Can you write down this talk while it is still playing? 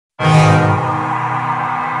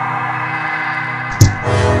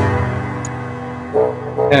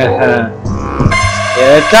Here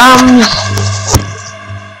it comes!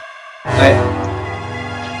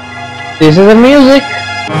 This is the music!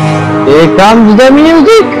 Here comes the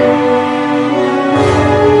music!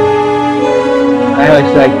 I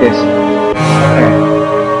always like this. Okay.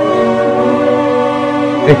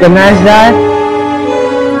 Recognize that?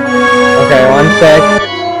 Okay, one sec.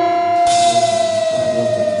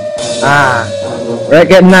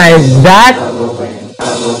 Recognize that?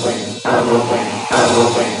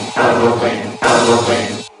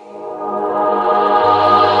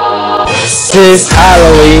 This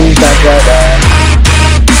Halloween, da da da.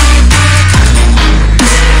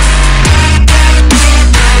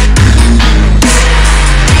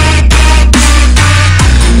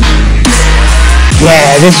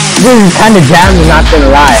 Yeah, this is kind of jam, I'm not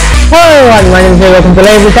gonna lie. Hello everyone, my name is Leiblue, welcome to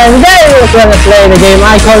Leiblue. Today we're gonna play the game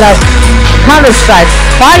I call out Counter-Strike.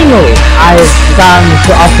 Finally, I've gotten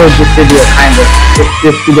to upload this video, kind of. If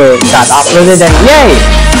this video got uploaded, then yay!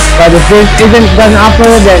 But if this isn't done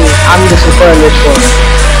uploaded, then I'm just recording this for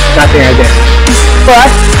nothing, I guess.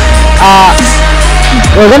 But,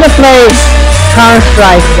 we're gonna play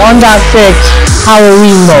Counter-Strike 1.6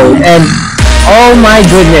 Halloween mode, and oh my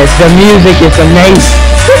goodness, the music is amazing.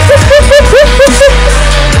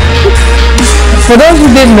 For those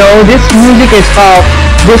who didn't know, this music is called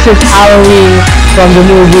This Is Halloween from the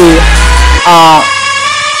movie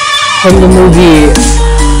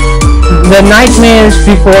The Nightmares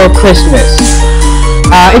Before Christmas.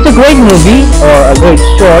 It's a great movie, or a great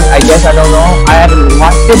short, I guess, I don't know. I haven't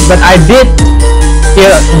watched it, but I did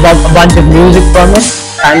hear a bunch of music from it,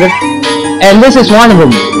 kind of. And this is one of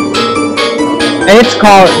them. And it's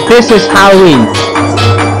called This Is Halloween.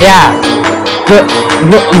 Yeah.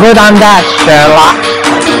 Good on that, Sherlock.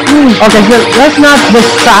 Okay, so let's not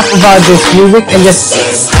just talk about this music and just...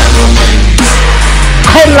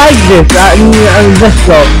 I like this. Let's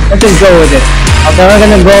go. Let's just go with it. Okay, we're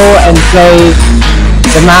gonna go and play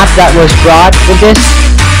the map that was brought with this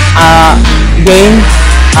game.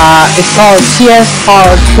 It's called CS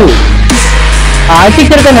Part 2. I think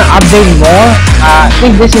they're gonna update more. I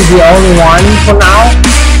think this is the only one for now.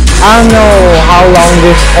 I don't know how long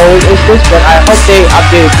this old is this, but I hope they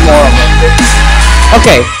update more about this.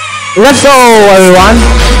 Okay, let's go everyone.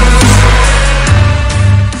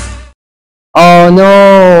 Oh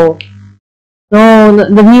no. No,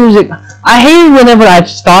 the music. I hate whenever I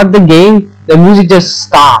start the game, the music just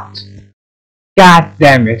stopped. God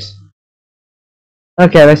damn it.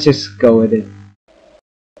 Okay, let's just go with it.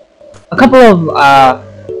 A couple of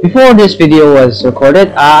before this video was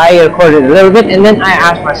recorded, I recorded a little bit and then I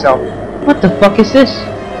asked myself, what the fuck is this?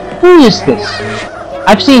 Who is this?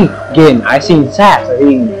 I've seen Gin, I've seen Sass, I've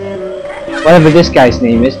seen whatever this guy's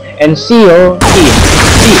name is, and Seal,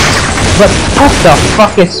 but what the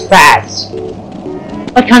fuck is Spaz?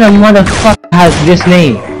 What kind of motherfucker has this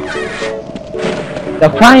name? The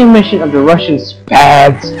prime mission of the Russian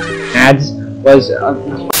Spaz was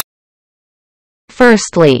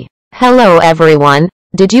Firstly, hello everyone,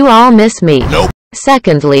 did you all miss me? Nope.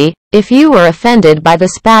 Secondly, if you were offended by the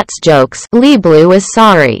Spats jokes, Leiblue is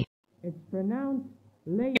sorry. It's pronounced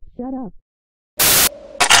late. Shut up.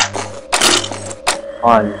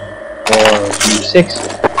 1, 4, 6,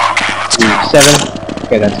 7.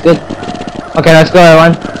 Okay, that's good. Okay, let's go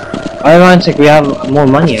everyone. Everyone's like we have more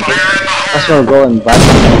money, I guess. Let's go and buy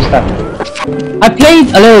some more stuff. I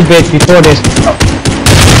played a little bit before this.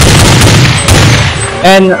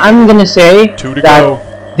 And I'm gonna say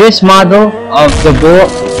that this model of the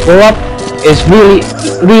blow up is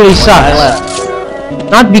really sucks.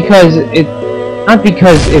 Not because it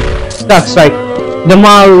sucks. Like the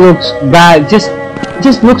model looks bad.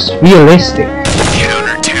 Just looks realistic.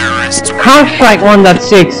 Counter-Strike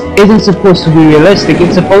 1.6 isn't supposed to be realistic.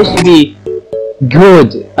 It's supposed to be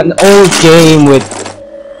good. An old game with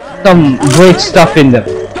some great stuff in them.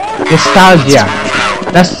 Nostalgia,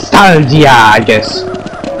 I guess.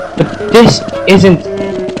 But this isn't.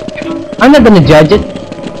 I'm not gonna judge it,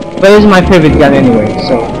 but it's my favorite gun anyway.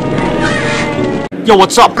 So. Yo,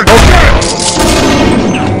 what's up?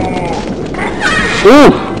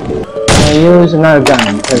 Ooh! I use another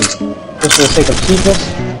gun because just for the sake of cheapness,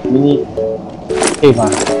 we need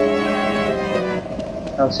Avon.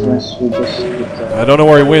 I don't know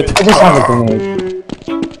where he went. I just have a grenade.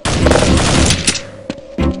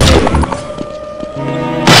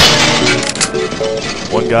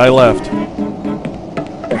 One guy left.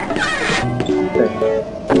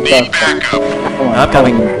 Need backup. I'm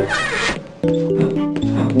coming.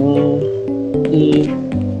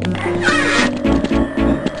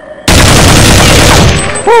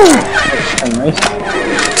 That's nice.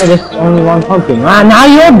 Oh, there's only one pumpkin. Ah, now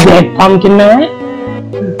you're dead, pumpkin man.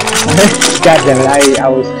 God damn it, I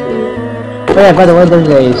was too. Oh yeah, by the way, there's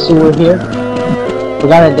a sewer here.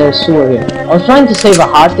 Forgot that there's sewer here. I was trying to save a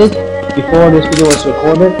hostage before this video was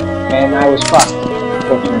recorded, and I was fucked,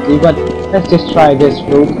 unfortunately. But let's just try this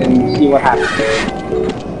route and see what happens.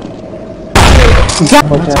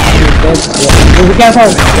 Unfortunately, be careful!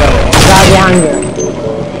 Guy behind you.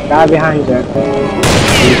 Guy behind you.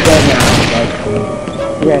 He's dead now, but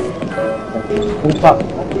okay. Who's fucked?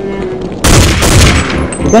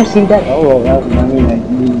 You guys see that? Oh, well, I mean,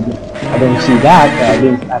 I don't see that,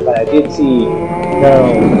 but I did see the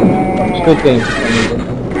Squid Game.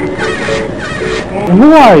 Who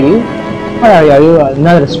are you? What are you? Are you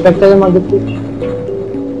another spectator on the Twitch?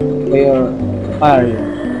 What are you?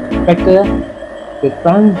 Spectator? Good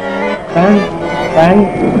friend? Friend?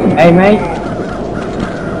 Hey mate?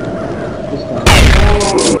 This guy.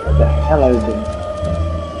 What the hell are you doing?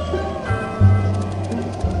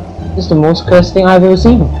 This is the most cursed thing I've ever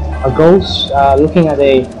seen. A ghost looking at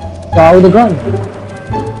a guy with a gun.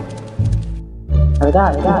 And a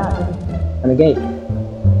guy. And a gay.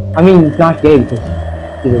 I mean, it's not gay because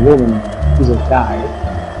he's a woman. He's a guy.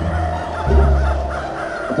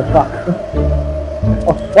 What the fuck?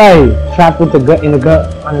 Oh, hey! Trapped with the gun in the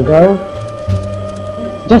on a girl.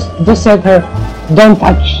 Just said her, don't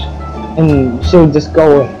touch, and she'll just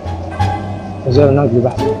go away. Cause you're an ugly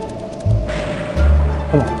bastard.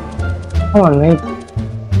 Come on, mate.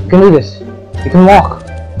 You can do this. You can walk.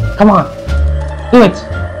 Come on. Do it.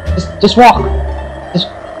 Just walk. Just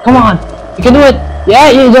come on. You can do it. Yeah,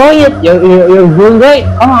 you're doing it. You're doing great.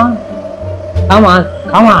 Come on.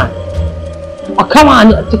 Oh, come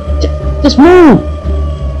on. Just move.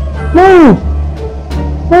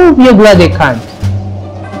 Move, you bloody cunt.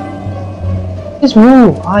 Just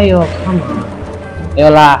move. Ayo, come on.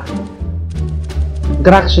 Ayolah.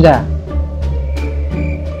 Gerak sudah.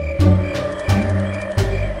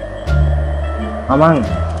 Amang.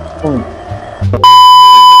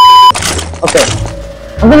 Okay.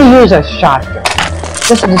 I'm gonna use a shotgun.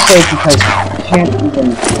 Just to say because I can't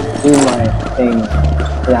even do my thing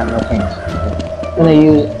without no things. I'm gonna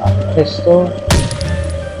use a pistol.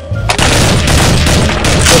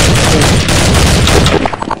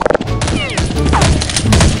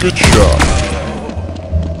 Good shot.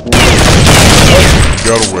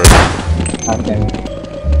 Got away. Okay.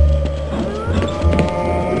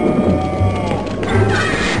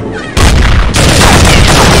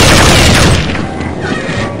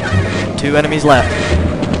 Two enemies left.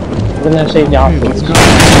 I'm gonna save the outfits. The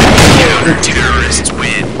terrorists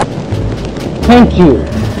win. Thank you.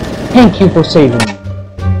 Thank you for saving me.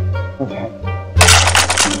 Okay.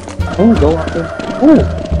 Can we go up there?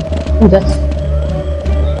 Ooh, that's...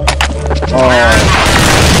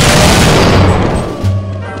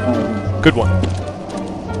 Good one.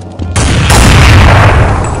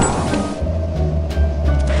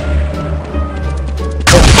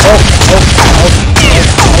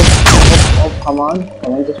 Come on,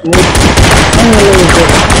 just move. I'm a little bit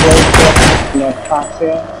closer, cross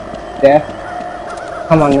here. There.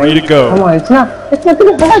 Come on, Ready to go. Come on, it's not gonna hurt. It's just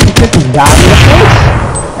a dot in the face.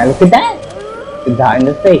 Now look at that. The dot in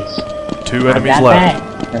the face. Two enemies left.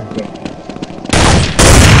 Okay.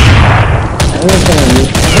 I'm just gonna use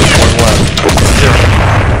One left.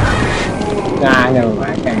 Nah, never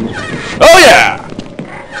mind. I can't use Oh yeah!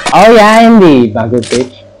 Oh yeah, indeed, my good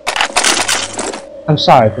bitch. I'm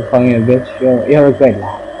sorry for calling you a bitch. You're a great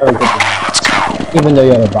lad. You're a good lad. Even though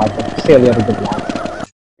you're a bad bitch, still you're a good lad.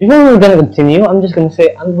 Before we're gonna continue, I'm just gonna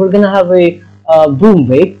say we're gonna have a boom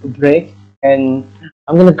break, and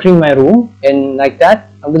I'm gonna clean my room, and like that,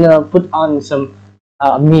 I'm gonna put on some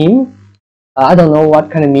meme. I don't know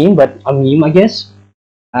what kind of meme, but a meme, I guess.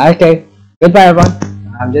 Okay, goodbye everyone.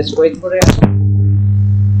 I'm just waiting for it.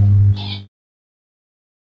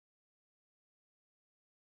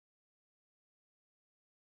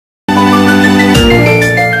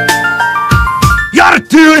 You're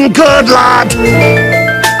doing good, lad.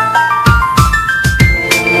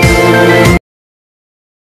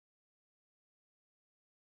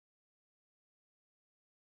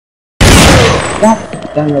 God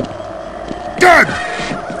damn it. Good.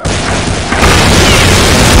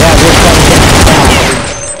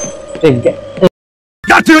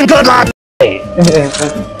 You're doing good, lad.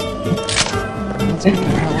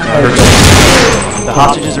 The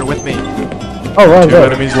hostages are with me. Oh, well, Two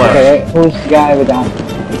good. enemies left. Okay, who's the guy with the hostage?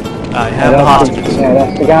 I have the hostages. Yeah,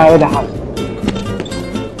 that's the guy with the hostage.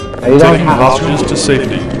 You don't Taking the have hostages to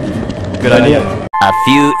safety. Good idea. A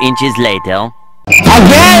few inches later.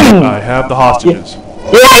 again. I have the hostages.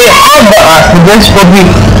 Yeah, I have the hostages, but we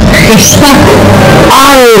Stop! I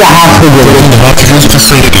need a hostages. Hostages to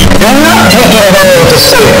safety.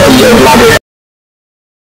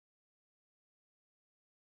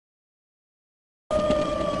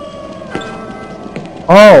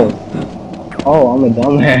 Oh, I'm a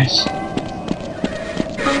dumbass.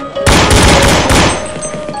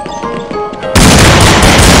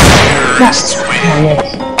 Terrorists win.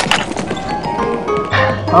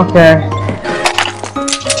 Okay.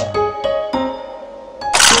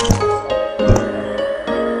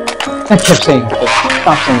 I kept saying it.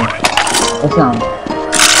 Stop saying it. It's not.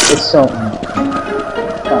 It's so.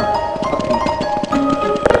 Stop. Okay.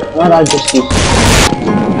 What I just used.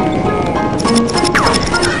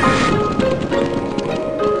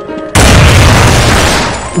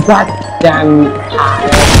 God damn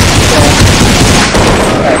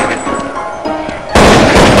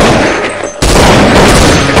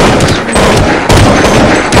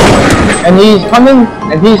and he's coming,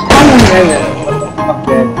 and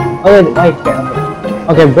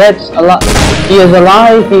okay, Brett's alive. He is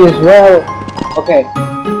alive, he is well. Okay,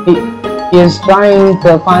 he is trying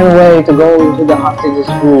to find a way to go into the hostage's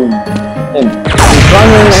room. He's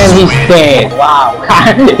running and he's dead. Wow,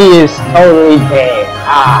 he is totally dead.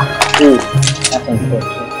 Dude, that's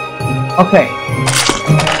unfortunate. Okay,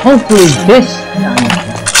 hopefully this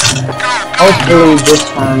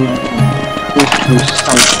time we can do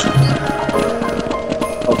something.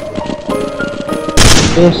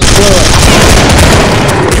 There's still.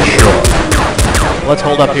 Sure. Let's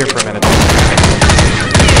hold up here for a minute.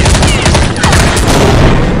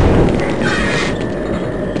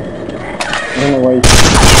 I'm gonna wait.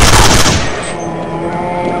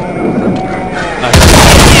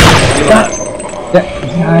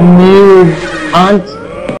 I knew, Aunt.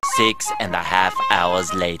 6.5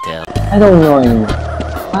 hours later. I don't know anymore.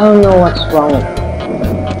 I don't know what's wrong with me.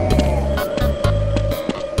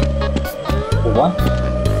 What?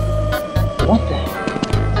 What the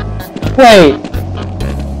heck?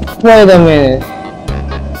 Wait a minute.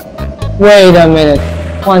 Wait a minute.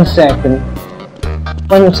 1 second.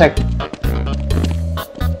 1 second.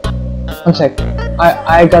 1 second.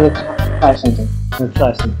 I gotta try something. I'm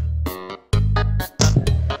try something.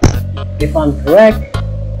 If I'm correct,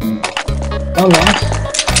 dumbass.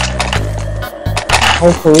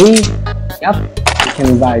 Hopefully, yep, we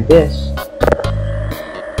can buy this.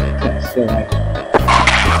 That's still right.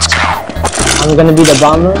 I'm gonna be the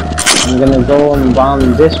bomber. I'm gonna go and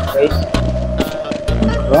bomb this place.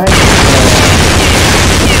 Right.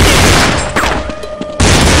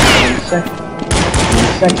 1 second. 1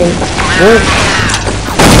 second. Good.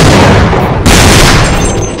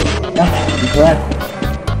 Yep, I'm correct.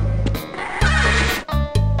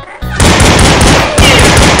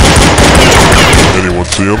 Anyone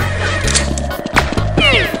see him?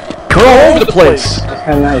 We're all over the place! That's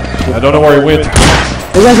kinda nice. I don't know where he went.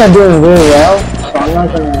 You guys are doing really well, so I'm not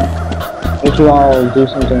gonna make you all do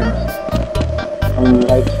something else. I'm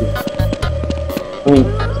like you. I mean,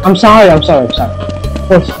 I'm sorry. Of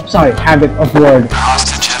course, I'm sorry. Habit of word.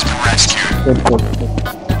 Hostage has been rescued. Good.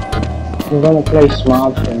 I'm gonna play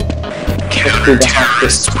smart and let's do the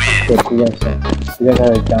hostage. Good, you guys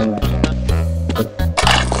are done right now.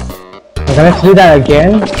 Okay, let's do that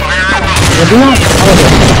again. No, do not.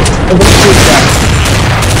 I'm gonna shoot that.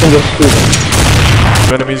 I'm gonna shoot it.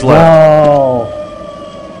 Two enemies left. Whoa.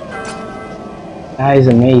 That is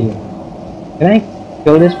amazing. Can I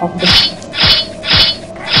kill this pumpkin?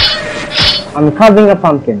 I'm carving a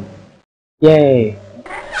pumpkin. Yay.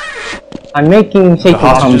 I'm making The Satan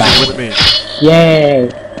come hostages back. are with me. Yay.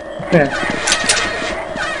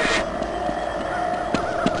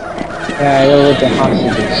 Yeah, you're with the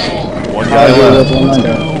hostages. One I'll guy deal with left. one Let's other.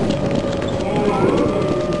 go.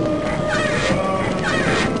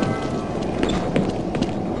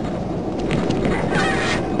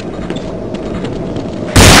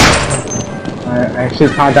 I actually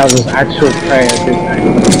thought that was actual prayer this time.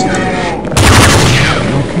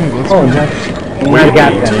 Oh, that's... I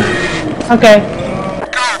got them. Okay.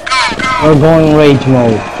 We're going rage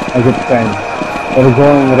mode, my good friend. We're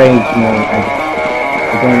going rage mode.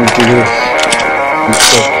 We're going to do this. And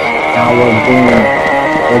shit. Now we're going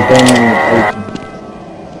rage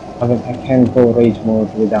mode. I can't go rage mode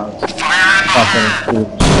without stopping food.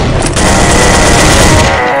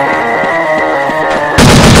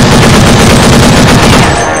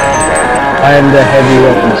 I am the heavy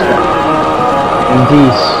weapons guy, and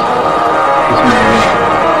this is my weapon.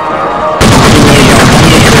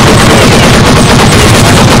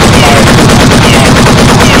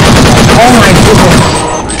 Oh my goodness!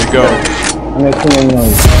 There you go. I'm making a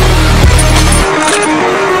noise.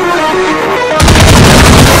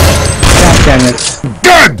 God damn it.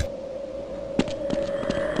 Dead!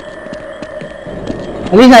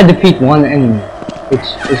 At least I defeat one enemy, which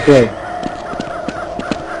is great.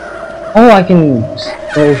 Oh, I can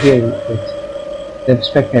go here with the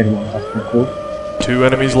spectator one. That's pretty cool. 2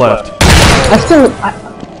 enemies left.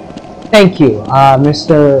 Thank you,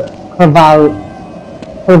 Mr. Carvalho,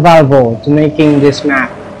 to making this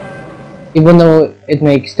map. Even though it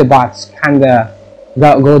makes the bots kinda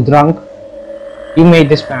go drunk, you made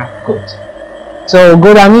this map good. So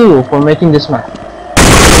good on you for making this map.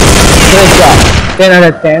 Great job. 10 out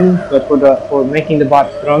of 10, but for making the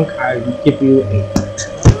bots drunk, I give you 8.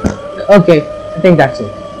 Okay, I think that's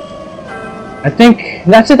it. I think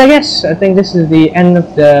that's it, I guess. I think this is the end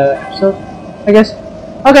of the episode, I guess.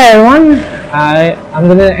 Okay, everyone, I'm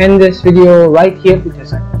gonna end this video right here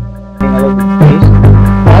because I'm getting a little bit crazy.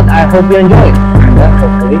 But I hope you enjoyed, kinda,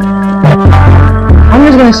 hopefully. I'm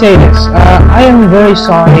just gonna say this. I am very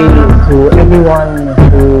sorry to everyone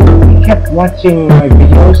who kept watching my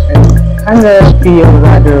videos and kinda feel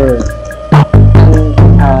rather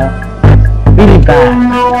really bad.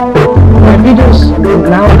 My videos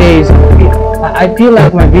nowadays, I feel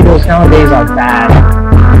like my videos nowadays are bad,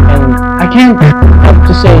 and I can't help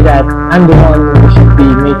to say that I'm the one who should be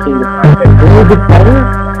making the content a little bit better,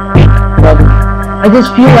 but I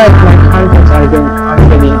just feel like my contents are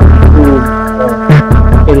getting improved or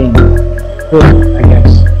getting good, I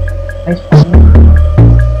guess.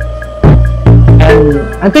 And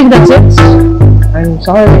I think that's it. I'm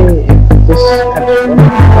sorry if this episode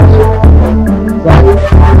but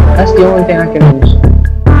that's the only thing I can do.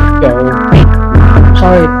 I'm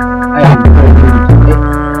sorry I am very busy today,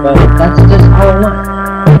 but that's just how I'm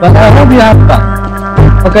at. But I hope you have fun.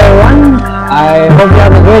 Okay, everyone, I hope you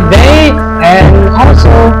have a great day, and also,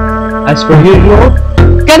 as per usual,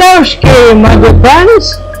 Kadoshki, my good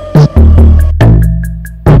friends!